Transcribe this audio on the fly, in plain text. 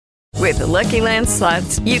With the Lucky Land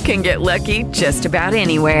Slots, you can get lucky just about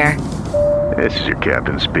anywhere. This is your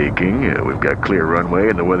captain speaking. We've got clear runway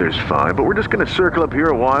and the weather's fine, but we're just going to circle up here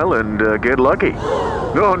a while and get lucky.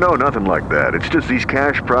 No, nothing like that. It's just these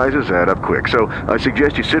cash prizes add up quick. So I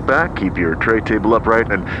suggest you sit back, keep your tray table upright,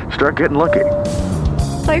 and start getting lucky.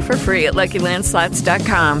 Play for free at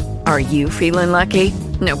LuckyLandSlots.com. Are you feeling lucky?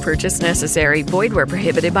 No purchase necessary. Void where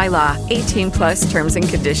prohibited by law. 18 plus terms and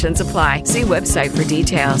conditions apply. See website for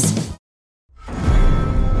details.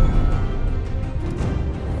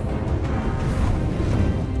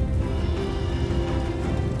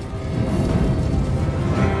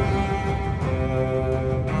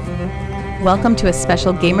 Welcome to a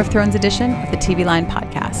special Game of Thrones edition of the TV Line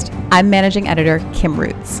podcast. I'm managing editor Kim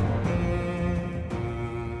Roots.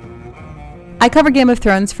 I cover Game of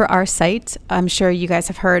Thrones for our site. I'm sure you guys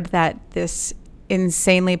have heard that this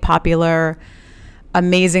insanely popular,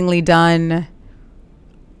 amazingly done,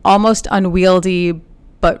 almost unwieldy,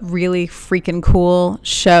 but really freaking cool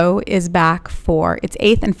show is back for its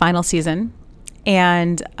 8th and final season.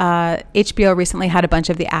 And HBO recently had a bunch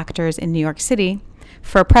of the actors in New York City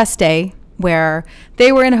for a press day where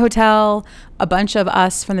they were in a hotel. A bunch of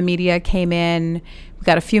us from the media came in. We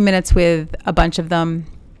got a few minutes with a bunch of them.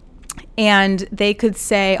 And they could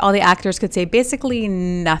say, all the actors could say basically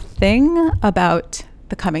nothing about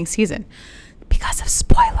the coming season because of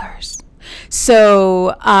spoilers.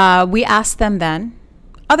 So we asked them then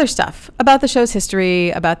other stuff about the show's history,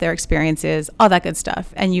 about their experiences, all that good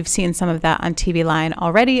stuff. And you've seen some of that on TV Line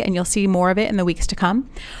already, and you'll see more of it in the weeks to come.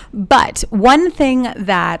 But one thing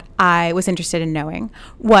that I was interested in knowing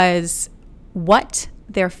was what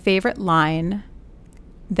their favorite line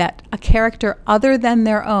that a character other than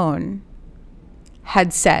their own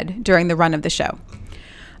had said during the run of the show.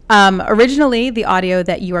 Originally, the audio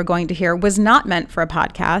that you are going to hear was not meant for a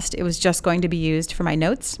podcast. It was just going to be used for my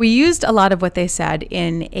notes. We used a lot of what they said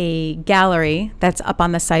in a gallery that's up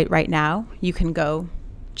on the site right now. You can go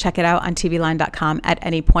check it out on tvline.com at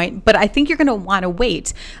any point. But I think you're going to want to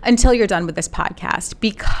wait until you're done with this podcast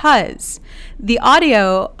because the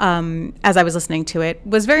audio, as I was listening to it,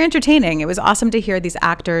 was very entertaining. It was awesome to hear these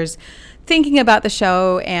actors thinking about the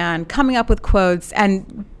show and coming up with quotes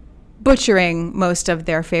and butchering most of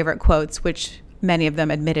their favorite quotes, which many of them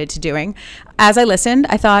admitted to doing. As I listened,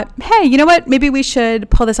 I thought, hey, you know what? Maybe we should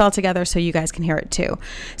pull this all together so you guys can hear it too.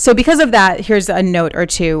 So because of that, here's a note or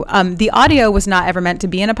two. The audio was not ever meant to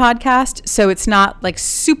be in a podcast, so it's not like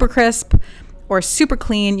super crisp or super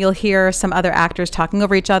clean. You'll hear some other actors talking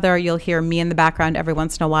over each other. You'll hear me in the background every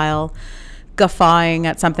once in a while guffawing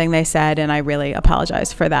at something they said, and I really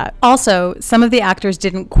apologize for that. Also, some of the actors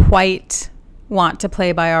didn't quite want to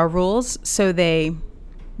play by our rules, so they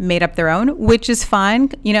made up their own, which is fine.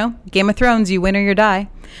 You know, Game of Thrones, you win or you die.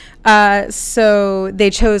 So they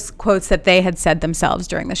chose quotes that they had said themselves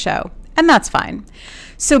during the show, and that's fine.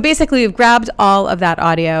 So basically, we've grabbed all of that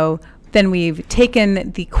audio, then we've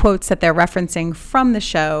taken the quotes that they're referencing from the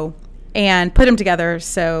show and put them together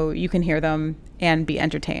so you can hear them and be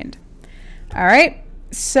entertained. All right,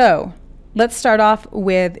 so let's start off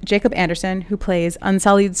with Jacob Anderson, who plays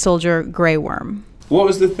Unsullied Soldier Grey Worm. What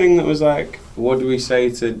was the thing that was like, what do we say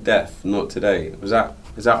to death, not today? Is that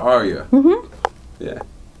Arya? Mm-hmm. Yeah,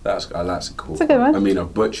 that's a cool. It's a good one. I mean, I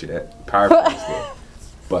butchered it, paraphrased it,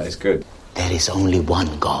 but it's good. There is only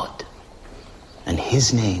one God, and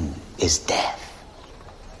his name is death.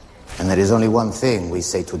 And there is only one thing we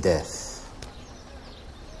say to death.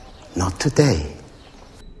 Not today.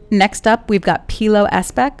 Next up, we've got Pilo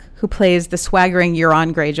Esbeck, who plays the swaggering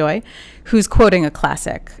Euron Greyjoy, who's quoting a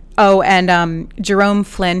classic. Oh, and Jerome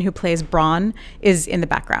Flynn, who plays Bronn, is in the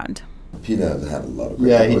background. Peter had a lot of great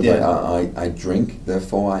Yeah, he did. Like, I drink,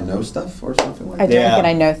 therefore I know stuff, or something like I that. drink and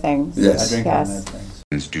I know things. Yes. I drink Yes. and I know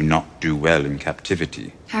things. Do not do well in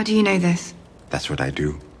captivity. How do you know this? That's what I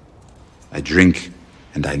do. I drink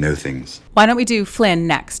and I know things. Why don't we do Flynn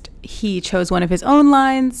next? He chose one of his own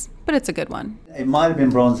lines, but it's a good one. It might have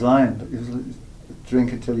been Bronn's line. It was,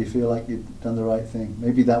 drink until you feel like you've done the right thing.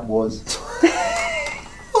 Maybe that was.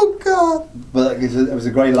 Oh, God. But it was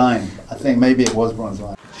a great line. I think maybe it was Bronn's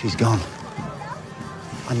line. She's gone.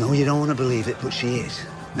 I know you don't want to believe it, but she is.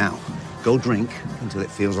 Now, go drink until it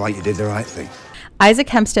feels like you did the right thing. Isaac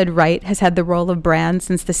Hempstead Wright has had the role of Bran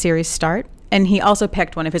since the series' start, and he also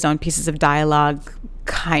picked one of his own pieces of dialogue,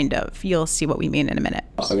 kind of. You'll see what we mean in a minute.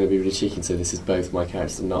 I'm going to be really cheeky and say this is both my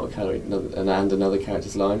character's and another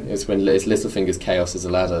character's line. It's when it's Littlefinger's Chaos as a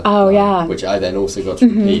Ladder. Oh, line, yeah. Which I then also got to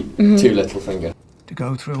repeat to Littlefinger. To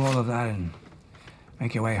go through all of that and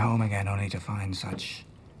make your way home again only to find such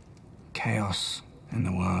chaos in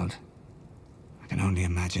the world. I can only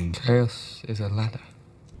imagine. Chaos is a ladder.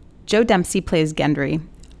 Joe Dempsey plays Gendry.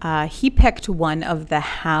 He picked one of the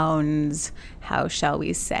Hound's, how shall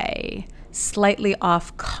we say, slightly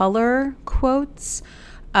off color quotes.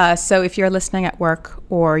 So if you're listening at work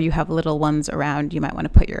or you have little ones around, you might want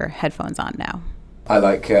to put your headphones on now. I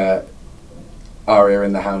like Arya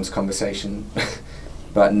in the Hound's conversation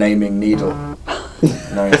about naming Needle.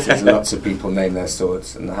 Says lots of people name their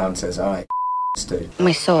swords, and the Hound says, "I do."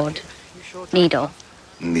 My sword, Needle.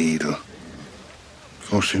 Needle.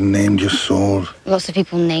 Of course you named your sword. Lots of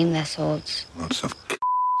people name their swords. Lots of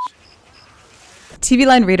TV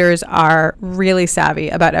Line readers are really savvy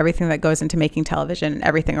about everything that goes into making television and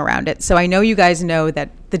everything around it. So I know you guys know that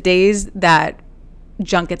the days that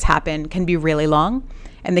junkets happen can be really long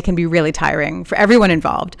and they can be really tiring for everyone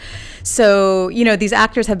involved. So, these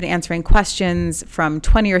actors have been answering questions from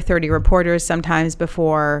 20 or 30 reporters sometimes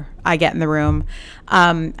before I get in the room.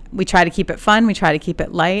 We try to keep it fun. We try to keep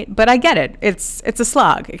it light, but I get it. It's a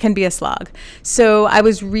slog. It can be a slog. So I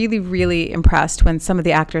was really, really impressed when some of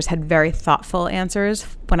the actors had very thoughtful answers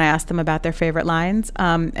when I asked them about their favorite lines.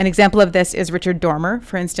 An example of this is Richard Dormer,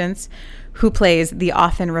 for instance, who plays the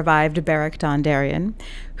often revived Beric Dondarrion,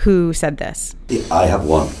 who said this. I have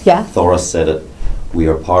one. Yeah? Thoros said it. We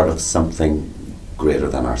are part of something greater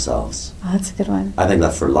than ourselves. Oh, that's a good one. I think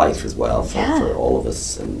that for life as well, for all of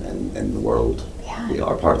us in the world. Yeah. We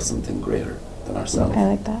are part of something greater than ourselves. I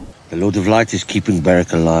like that. The Lord of Light is keeping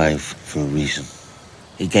Beric alive for a reason.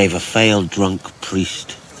 He gave a failed drunk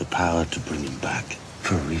priest the power to bring him back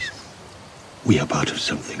for a reason. We are part of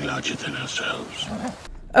something larger than ourselves.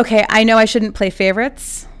 Okay, I know I shouldn't play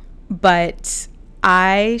favorites, but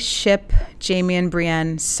I ship Jaime and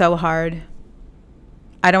Brienne so hard.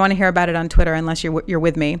 I don't want to hear about it on Twitter unless you're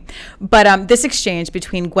with me. But this exchange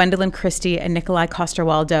between Gwendolyn Christie and Nikolai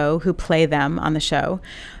Coster-Waldau, who play them on the show,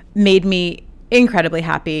 made me incredibly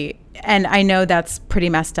happy. And I know that's pretty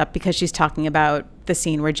messed up because she's talking about the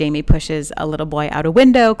scene where Jaime pushes a little boy out a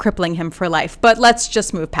window, crippling him for life. But let's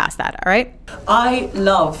just move past that, all right? I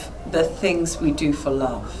love the things we do for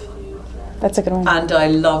love. That's a good one. And I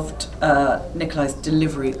loved Nikolai's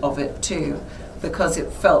delivery of it too, because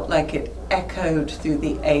it felt like it echoed through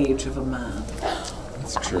the age of a man.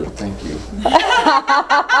 That's true, thank you.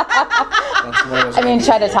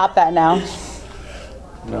 Try to top that now.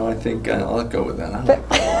 No, I think I'll go with that. I like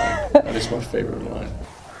that line. That is my favorite line.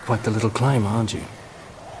 Quite the little climb, aren't you?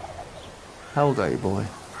 How old are you, boy?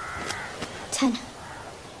 10.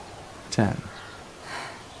 10.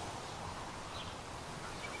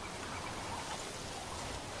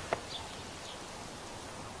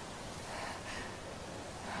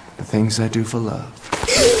 The things I do for love.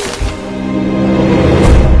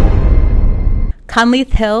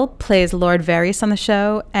 Conleith Hill plays Lord Varys on the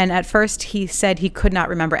show, and at first he said he could not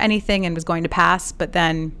remember anything and was going to pass, but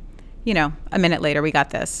then, a minute later we got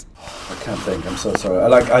this. I can't think, I'm so sorry.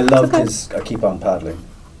 I loved his I keep on paddling.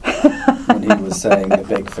 When he was saying the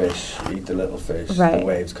big fish eat the little fish, right. The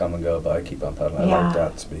waves come and go, but I keep on paddling. I like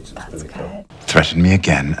that speech, it's pretty cool. Threaten me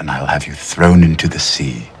again, and I'll have you thrown into the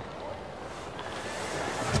sea.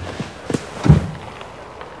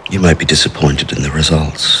 You might be disappointed in the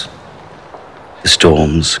results. The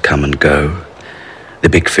storms come and go. The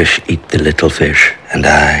big fish eat the little fish, and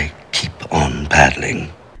I keep on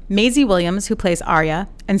paddling. Maisie Williams, who plays Arya,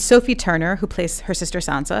 and Sophie Turner, who plays her sister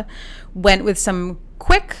Sansa, went with some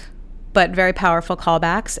quick but very powerful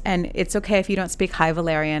callbacks, and it's okay if you don't speak High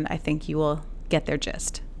Valyrian. I think you will get their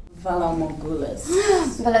gist. Valar Morghulis.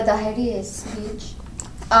 Valar Dohaeris, huge.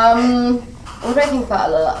 What do I think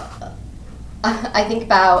about I think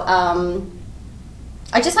about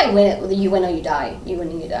I just like you win or you die. You win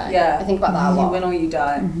or you die. Yeah. I think about that a lot. You win or you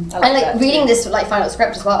die. Mm-hmm. I like reading this final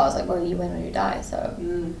script as well. I was like, well, you win or you die. So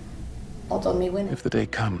odds on me winning. If the day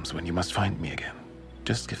comes when you must find me again,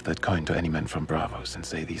 just give that coin to any man from Braavos and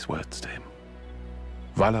say these words to him.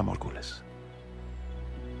 Valar Morghulis.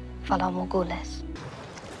 Valar Morghulis.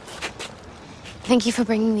 Thank you for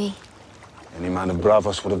bringing me. Any man of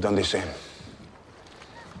Braavos would have done the same.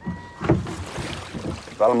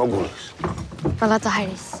 Valar Morghulis. Valar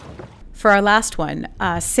Dohaeris. For our last one,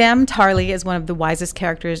 Sam Tarly is one of the wisest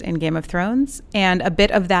characters in Game of Thrones, and a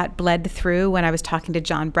bit of that bled through when I was talking to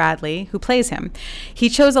John Bradley, who plays him. He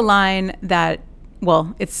chose a line that,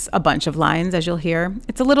 well, it's a bunch of lines, as you'll hear.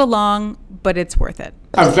 It's a little long, but it's worth it.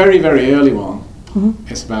 A very, very early one. Mm-hmm.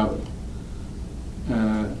 It's about,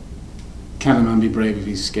 can a man be brave if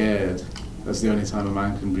he's scared? That's the only time a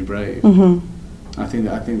man can be brave. Mm-hmm. I think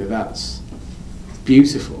that that's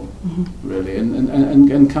beautiful, really,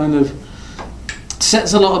 and kind of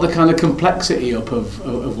sets a lot of the kind of complexity up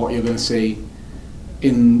of what you're going to see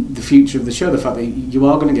in the future of the show, the fact that you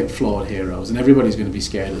are going to get flawed heroes and everybody's going to be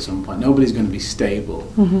scared at some point. Nobody's going to be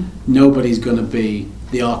stable. Nobody's going to be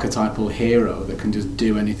the archetypal hero that can just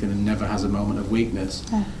do anything and never has a moment of weakness.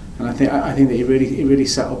 And I think that he really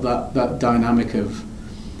set up that dynamic of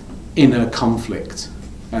inner conflict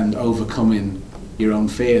and overcoming your own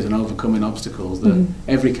fears and overcoming obstacles that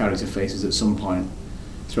every character faces at some point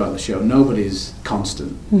throughout the show. Nobody's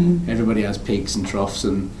constant. Everybody has peaks and troughs,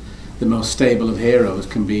 and the most stable of heroes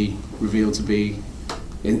can be revealed to be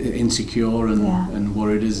insecure and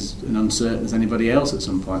worried and uncertain as anybody else at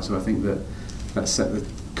some point. So I think that set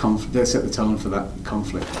the tone for that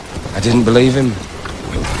conflict. I didn't believe him.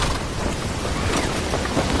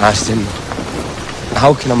 I asked him,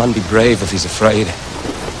 how can a man be brave if he's afraid?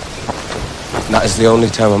 And that is the only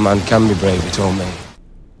time a man can be brave, he told me.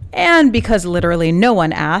 And because literally no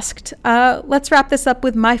one asked, let's wrap this up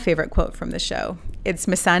with my favorite quote from the show. It's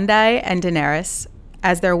Missandei and Daenerys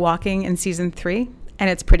as they're walking in season 3, and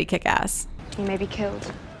it's pretty kick-ass. He may be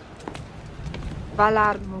killed.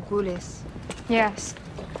 Valar Morghulis. Yes,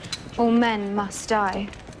 all men must die.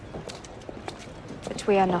 But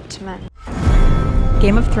we are not men.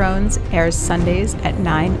 Game of Thrones airs Sundays at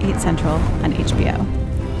 9/8 Central on HBO.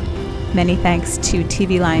 Many thanks to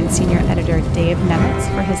TV Line senior editor Dave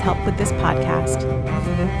Nemitz for his help with this podcast.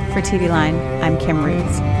 For TV Line, I'm Kim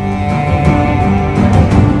Roots.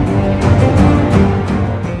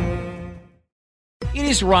 It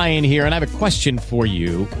is Ryan here, and I have a question for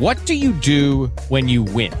you. What do you do when you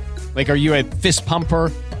win? Like, are you a fist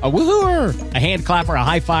pumper, a woo-hooer, a hand clapper, a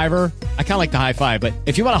high-fiver? I kind of like the high-five, but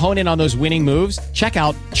if you want to hone in on those winning moves, check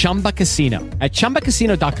out Chumba Casino. At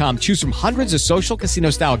ChumbaCasino.com, choose from hundreds of social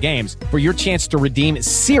casino-style games for your chance to redeem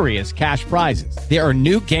serious cash prizes. There are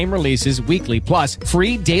new game releases weekly, plus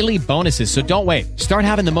free daily bonuses, so don't wait. Start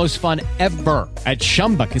having the most fun ever at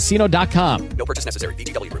ChumbaCasino.com. No purchase necessary.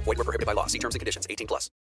 VGW Group. Void where prohibited by law. See terms and conditions. 18+.